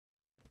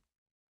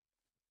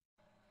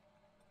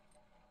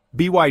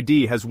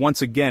BYD has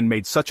once again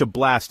made such a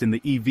blast in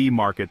the EV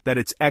market that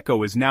its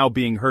echo is now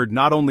being heard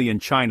not only in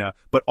China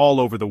but all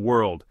over the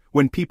world.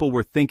 When people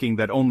were thinking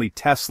that only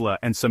Tesla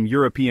and some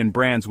European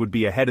brands would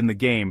be ahead in the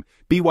game,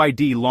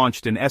 BYD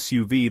launched an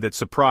SUV that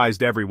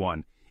surprised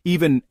everyone.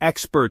 Even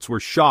experts were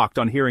shocked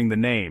on hearing the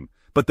name,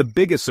 but the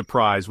biggest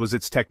surprise was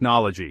its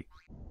technology.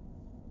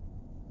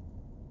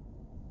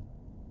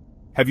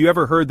 Have you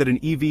ever heard that an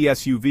EV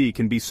SUV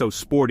can be so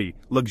sporty,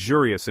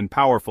 luxurious and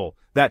powerful,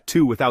 that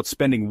too without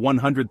spending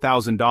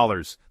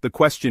 $100,000? The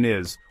question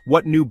is,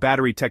 what new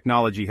battery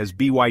technology has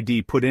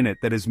BYD put in it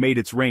that has made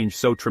its range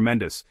so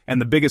tremendous? And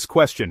the biggest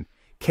question,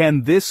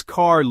 can this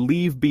car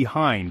leave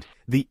behind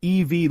the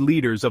EV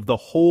leaders of the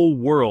whole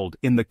world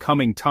in the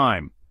coming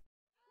time?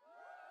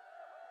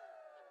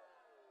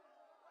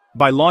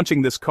 By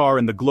launching this car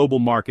in the global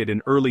market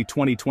in early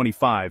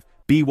 2025,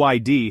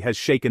 BYD has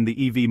shaken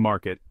the EV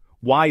market.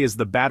 Why is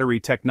the battery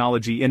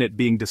technology in it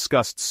being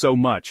discussed so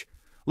much?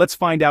 Let's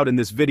find out in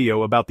this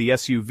video about the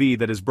SUV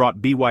that has brought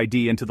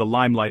BYD into the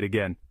limelight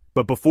again.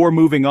 But before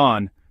moving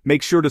on,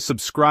 make sure to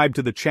subscribe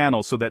to the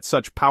channel so that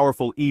such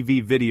powerful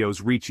EV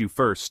videos reach you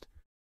first.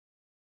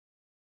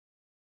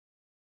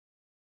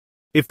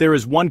 If there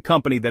is one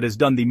company that has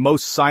done the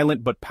most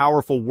silent but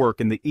powerful work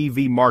in the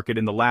EV market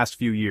in the last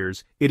few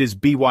years, it is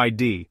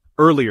BYD.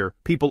 Earlier,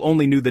 people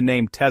only knew the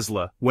name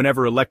Tesla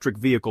whenever electric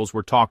vehicles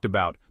were talked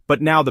about.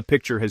 But now the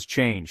picture has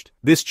changed.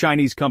 This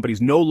Chinese company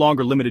is no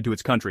longer limited to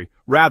its country.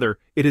 Rather,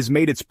 it has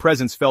made its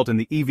presence felt in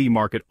the EV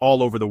market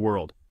all over the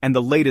world. And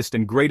the latest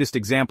and greatest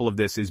example of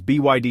this is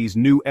BYD's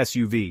new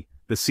SUV,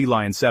 the Sea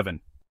Lion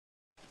 7.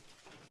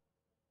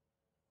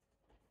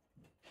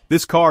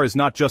 This car is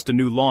not just a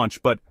new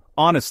launch, but,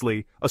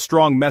 honestly, a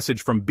strong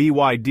message from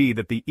BYD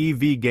that the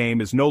EV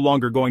game is no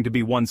longer going to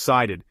be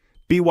one-sided.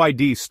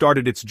 BYD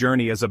started its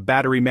journey as a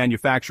battery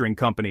manufacturing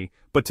company,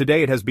 but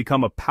today it has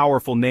become a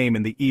powerful name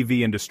in the EV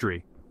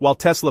industry. While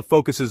Tesla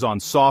focuses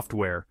on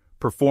software,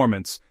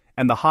 performance,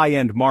 and the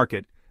high-end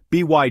market,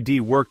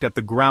 BYD worked at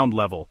the ground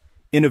level,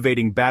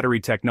 innovating battery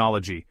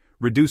technology,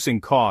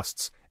 reducing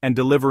costs, and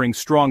delivering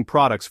strong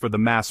products for the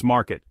mass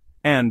market.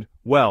 And,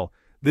 well,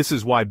 this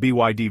is why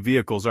BYD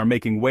vehicles are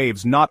making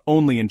waves not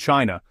only in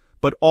China,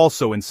 but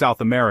also in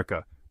South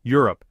America,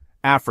 Europe,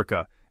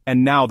 Africa,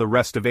 and now the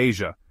rest of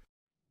Asia.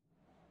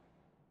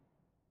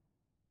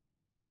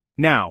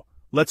 Now,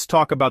 let's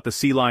talk about the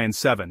Sea Lion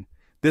 7.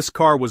 This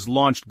car was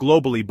launched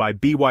globally by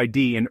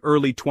BYD in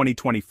early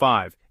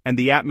 2025, and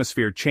the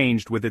atmosphere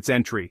changed with its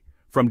entry.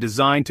 From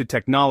design to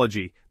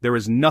technology, there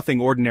is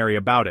nothing ordinary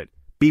about it.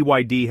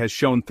 BYD has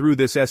shown through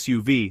this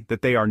SUV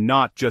that they are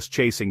not just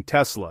chasing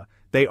Tesla,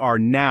 they are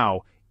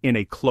now in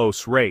a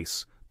close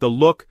race. The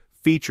look,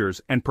 features,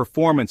 and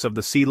performance of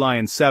the Sea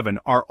Lion 7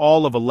 are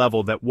all of a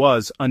level that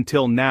was,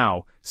 until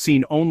now,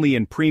 seen only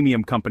in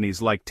premium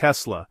companies like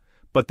Tesla.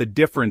 But the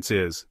difference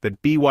is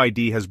that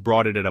BYD has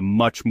brought it at a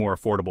much more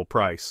affordable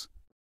price.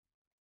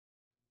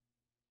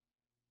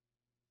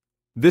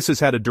 This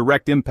has had a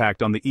direct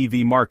impact on the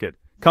EV market.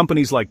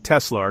 Companies like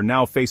Tesla are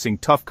now facing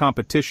tough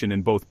competition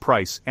in both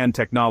price and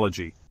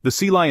technology. The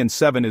Sea Lion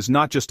 7 is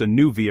not just a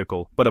new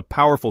vehicle, but a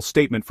powerful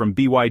statement from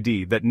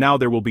BYD that now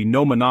there will be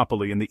no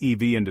monopoly in the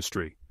EV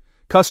industry.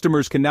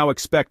 Customers can now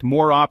expect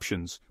more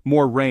options,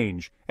 more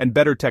range, and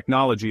better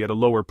technology at a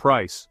lower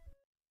price.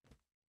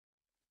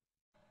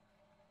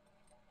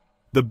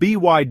 The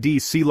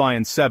BYD Sea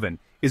Lion 7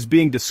 is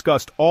being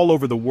discussed all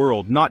over the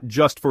world not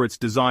just for its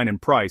design and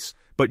price,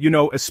 but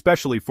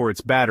especially for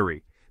its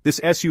battery. This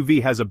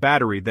SUV has a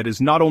battery that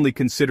is not only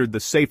considered the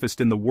safest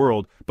in the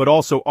world, but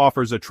also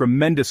offers a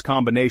tremendous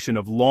combination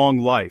of long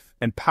life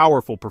and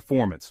powerful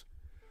performance.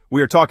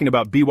 We are talking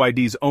about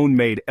BYD's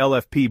own-made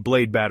LFP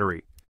blade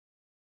battery.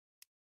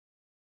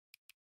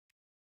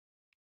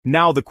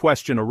 Now the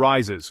question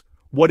arises,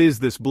 what is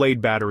this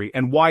blade battery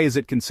and why is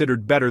it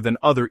considered better than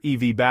other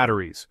EV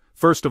batteries?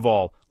 First of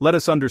all, let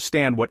us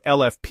understand what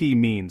LFP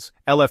means.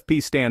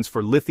 LFP stands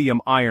for lithium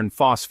iron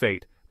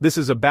phosphate. This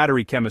is a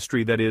battery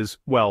chemistry that is,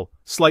 well,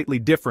 slightly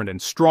different and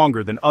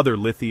stronger than other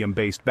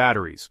lithium-based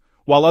batteries.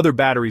 While other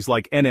batteries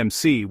like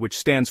NMC, which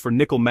stands for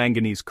nickel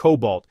manganese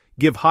cobalt,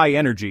 give high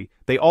energy,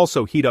 they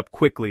also heat up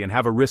quickly and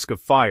have a risk of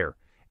fire.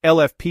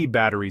 LFP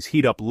batteries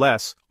heat up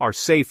less, are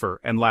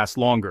safer, and last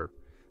longer.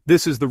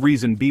 This is the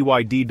reason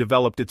BYD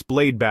developed its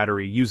blade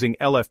battery using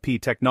LFP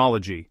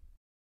technology.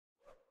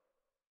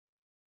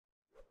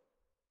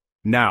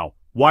 Now,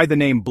 why the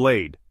name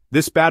blade?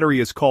 This battery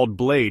is called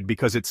blade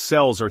because its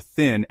cells are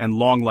thin and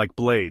long like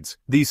blades.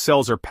 These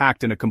cells are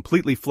packed in a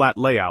completely flat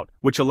layout,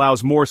 which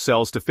allows more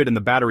cells to fit in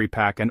the battery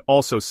pack and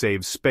also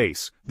saves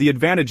space. The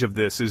advantage of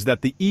this is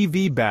that the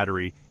EV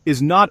battery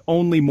is not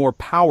only more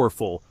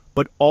powerful,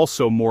 but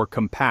also more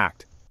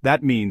compact.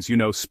 That means,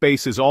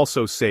 space is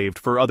also saved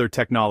for other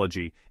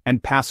technology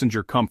and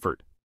passenger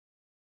comfort.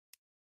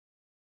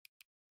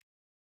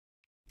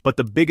 But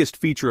the biggest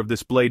feature of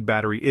this blade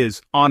battery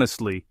is,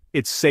 honestly,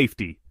 its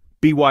safety.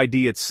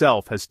 BYD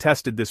itself has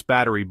tested this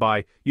battery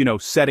by,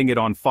 setting it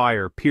on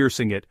fire,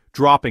 piercing it,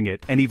 dropping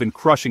it, and even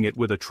crushing it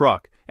with a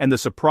truck. And the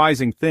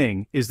surprising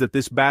thing is that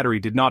this battery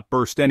did not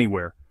burst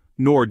anywhere.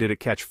 nor did it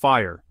catch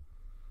fire.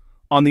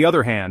 On the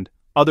other hand,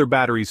 other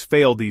batteries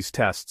fail these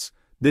tests.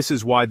 This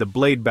is why the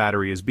Blade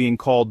battery is being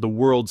called the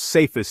world's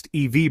safest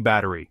EV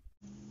battery.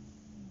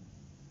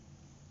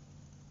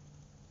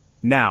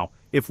 Now,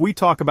 if we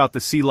talk about the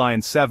Sea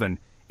Lion 7,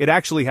 it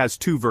actually has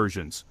two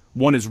versions.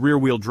 One is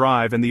rear-wheel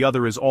drive and the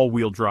other is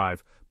all-wheel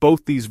drive.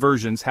 Both these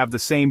versions have the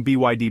same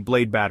BYD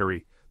Blade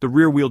battery. The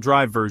rear-wheel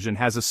drive version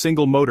has a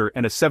single motor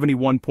and a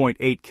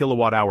 71.8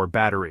 kilowatt-hour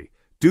battery,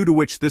 due to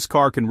which this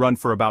car can run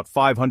for about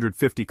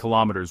 550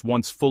 kilometers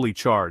once fully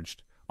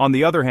charged. On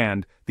the other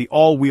hand, the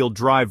all-wheel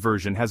drive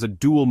version has a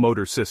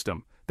dual-motor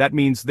system. That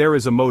means there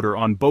is a motor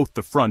on both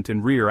the front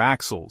and rear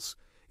axles.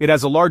 It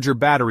has a larger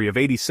battery of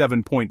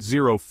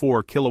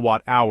 87.04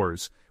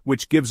 kilowatt-hours,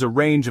 which gives a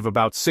range of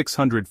about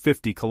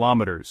 650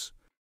 kilometers.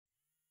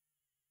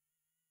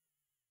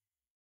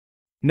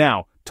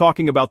 Now,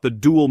 talking about the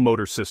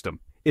dual-motor system.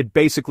 It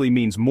basically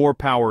means more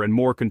power and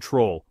more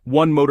control.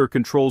 One motor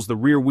controls the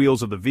rear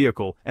wheels of the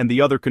vehicle, and the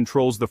other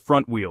controls the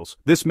front wheels.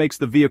 This makes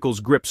the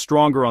vehicle's grip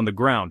stronger on the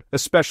ground,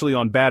 especially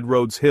on bad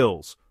roads,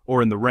 hills,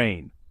 or in the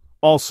rain.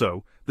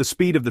 Also, the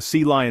speed of the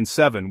Sea Lion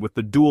 7 with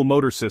the dual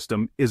motor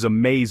system is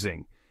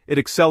amazing. It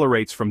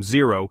accelerates from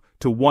 0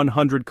 to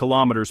 100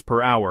 kilometers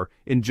per hour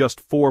in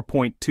just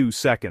 4.2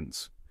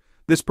 seconds.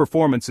 This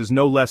performance is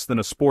no less than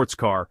a sports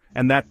car,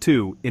 and that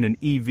too in an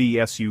EV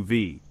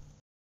SUV.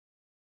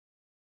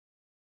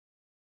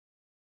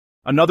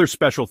 Another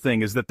special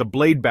thing is that the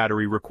Blade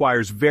battery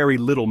requires very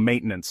little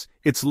maintenance.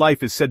 Its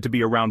life is said to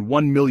be around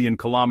 1 million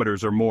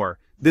kilometers or more.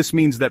 This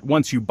means that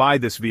once you buy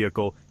this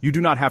vehicle, you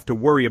do not have to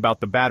worry about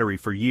the battery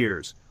for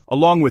years.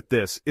 Along with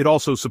this, it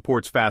also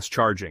supports fast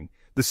charging.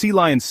 The Sea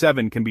Lion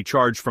 7 can be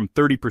charged from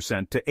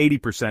 30% to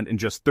 80% in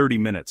just 30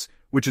 minutes,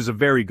 which is a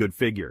very good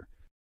figure.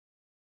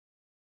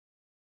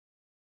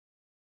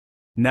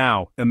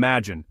 Now,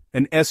 imagine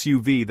an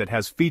SUV that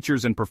has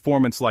features and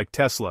performance like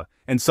Tesla,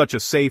 and such a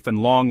safe and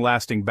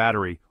long-lasting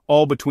battery,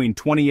 all between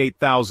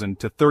 $28,000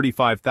 to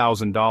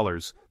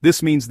 $35,000.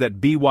 This means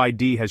that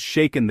BYD has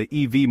shaken the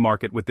EV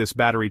market with this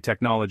battery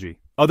technology.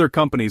 Other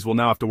companies will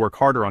now have to work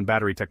harder on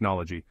battery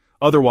technology.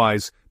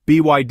 Otherwise,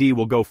 BYD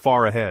will go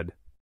far ahead.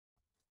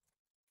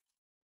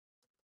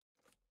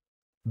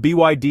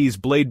 BYD's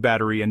Blade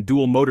battery and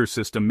dual motor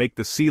system make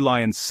the Sea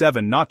Lion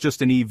 7 not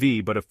just an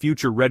EV but a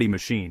future-ready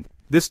machine.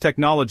 This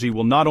technology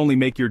will not only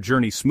make your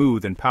journey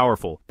smooth and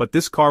powerful, but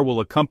this car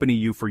will accompany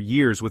you for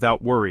years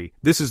without worry.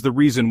 This is the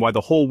reason why the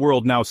whole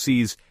world now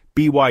sees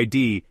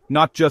BYD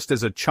not just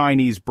as a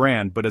Chinese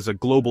brand but as a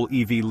global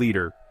EV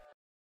leader.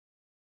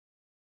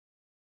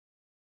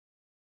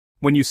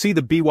 When you see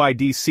the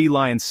BYD Sea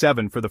Lion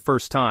 7 for the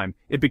first time,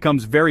 it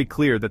becomes very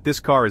clear that this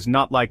car is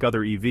not like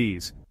other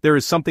EVs. There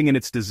is something in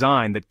its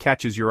design that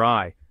catches your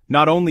eye.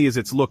 Not only is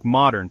its look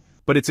modern,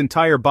 but its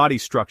entire body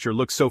structure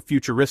looks so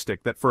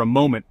futuristic that for a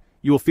moment,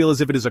 you will feel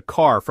as if it is a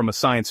car from a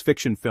science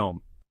fiction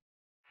film.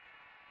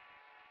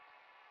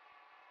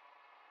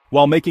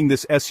 While making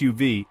this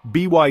SUV,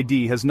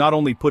 BYD has not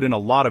only put in a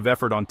lot of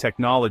effort on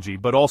technology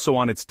but also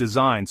on its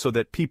design so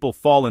that people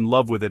fall in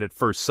love with it at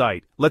first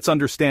sight. Let's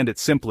understand it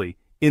simply,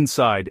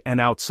 inside and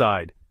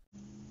outside.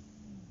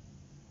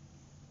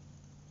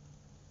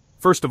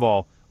 First of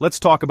all, let's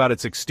talk about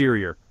its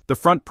exterior. The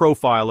front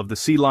profile of the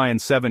Sea Lion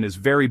 7 is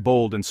very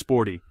bold and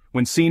sporty.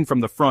 When seen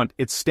from the front,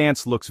 its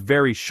stance looks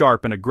very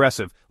sharp and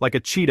aggressive, like a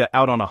cheetah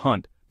out on a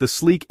hunt. The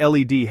sleek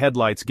LED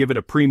headlights give it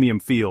a premium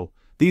feel.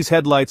 These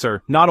headlights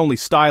are not only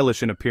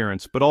stylish in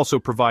appearance but also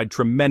provide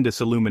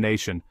tremendous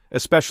illumination,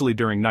 especially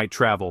during night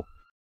travel.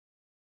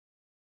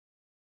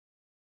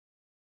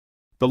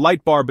 The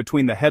light bar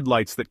between the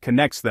headlights that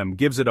connects them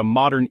gives it a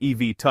modern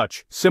EV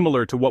touch,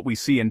 similar to what we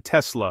see in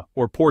Tesla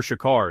or Porsche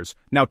cars.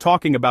 Now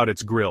talking about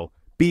its grille,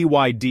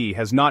 BYD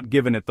has not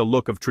given it the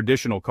look of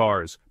traditional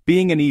cars.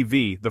 Being an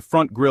EV, the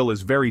front grille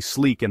is very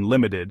sleek and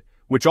limited,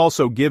 which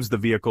also gives the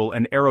vehicle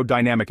an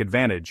aerodynamic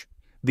advantage.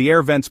 The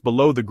air vents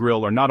below the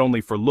grille are not only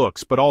for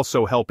looks but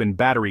also help in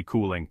battery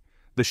cooling.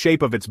 The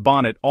shape of its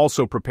bonnet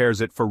also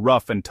prepares it for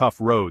rough and tough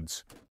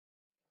roads.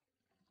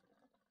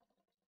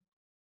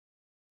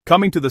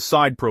 Coming to the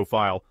side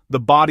profile, the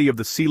body of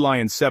the Sea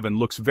Lion 7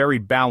 looks very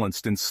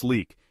balanced and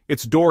sleek.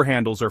 Its door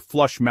handles are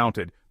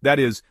flush-mounted, that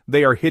is,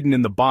 they are hidden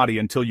in the body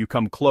until you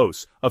come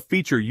close, a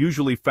feature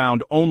usually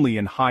found only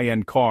in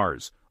high-end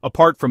cars.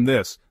 Apart from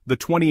this, the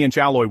 20-inch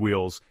alloy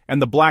wheels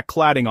and the black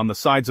cladding on the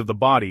sides of the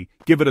body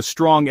give it a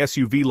strong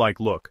SUV-like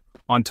look.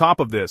 On top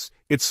of this,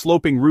 its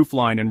sloping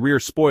roofline and rear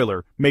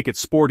spoiler make it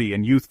sporty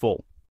and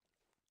youthful.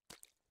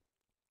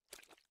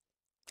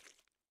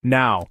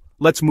 Now,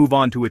 let's move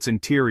on to its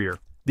interior,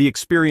 the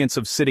experience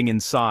of sitting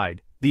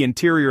inside. The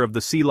interior of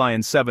the Sea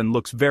Lion 7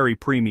 looks very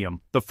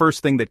premium. The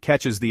first thing that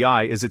catches the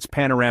eye is its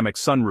panoramic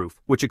sunroof,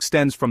 which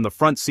extends from the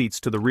front seats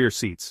to the rear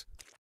seats.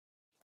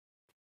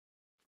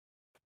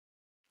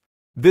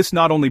 This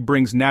not only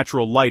brings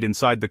natural light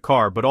inside the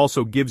car but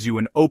also gives you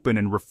an open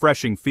and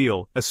refreshing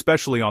feel,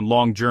 especially on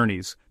long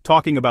journeys.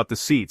 Talking about the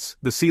seats,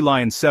 the Sea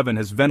Lion 7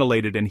 has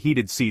ventilated and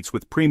heated seats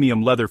with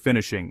premium leather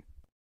finishing.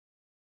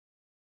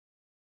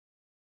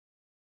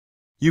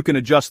 You can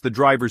adjust the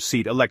driver's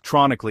seat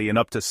electronically in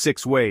up to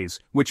 6 ways,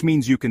 which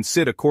means you can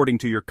sit according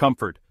to your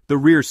comfort. The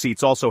rear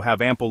seats also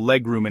have ample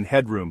legroom and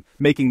headroom,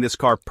 making this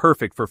car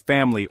perfect for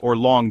family or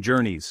long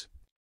journeys.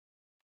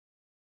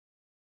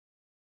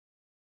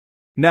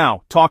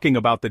 Now, talking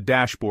about the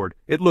dashboard,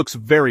 it looks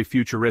very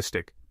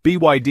futuristic.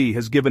 BYD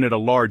has given it a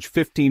large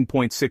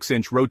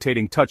 15.6-inch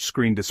rotating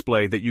touchscreen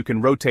display that you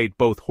can rotate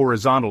both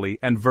horizontally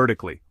and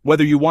vertically.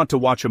 Whether you want to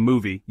watch a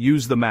movie,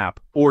 use the map,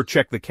 or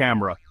check the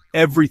camera,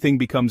 everything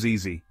becomes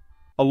easy.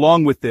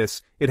 Along with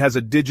this, it has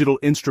a digital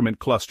instrument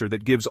cluster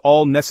that gives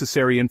all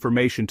necessary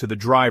information to the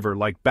driver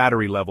like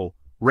battery level,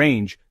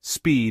 range,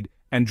 speed,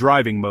 and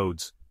driving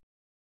modes.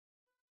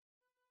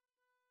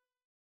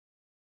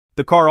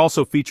 The car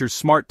also features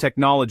smart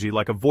technology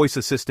like a voice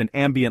assistant,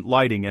 ambient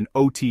lighting, and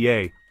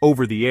OTA,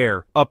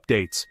 over-the-air,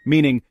 updates,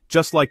 meaning,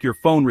 just like your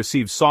phone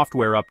receives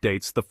software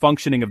updates, the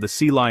functioning of the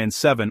Sea Lion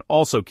 7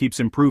 also keeps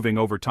improving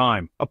over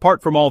time.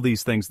 Apart from all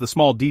these things, the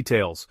small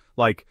details,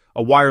 like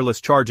a wireless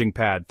charging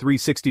pad,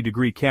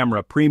 360-degree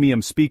camera,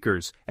 premium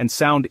speakers, and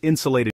sound-insulated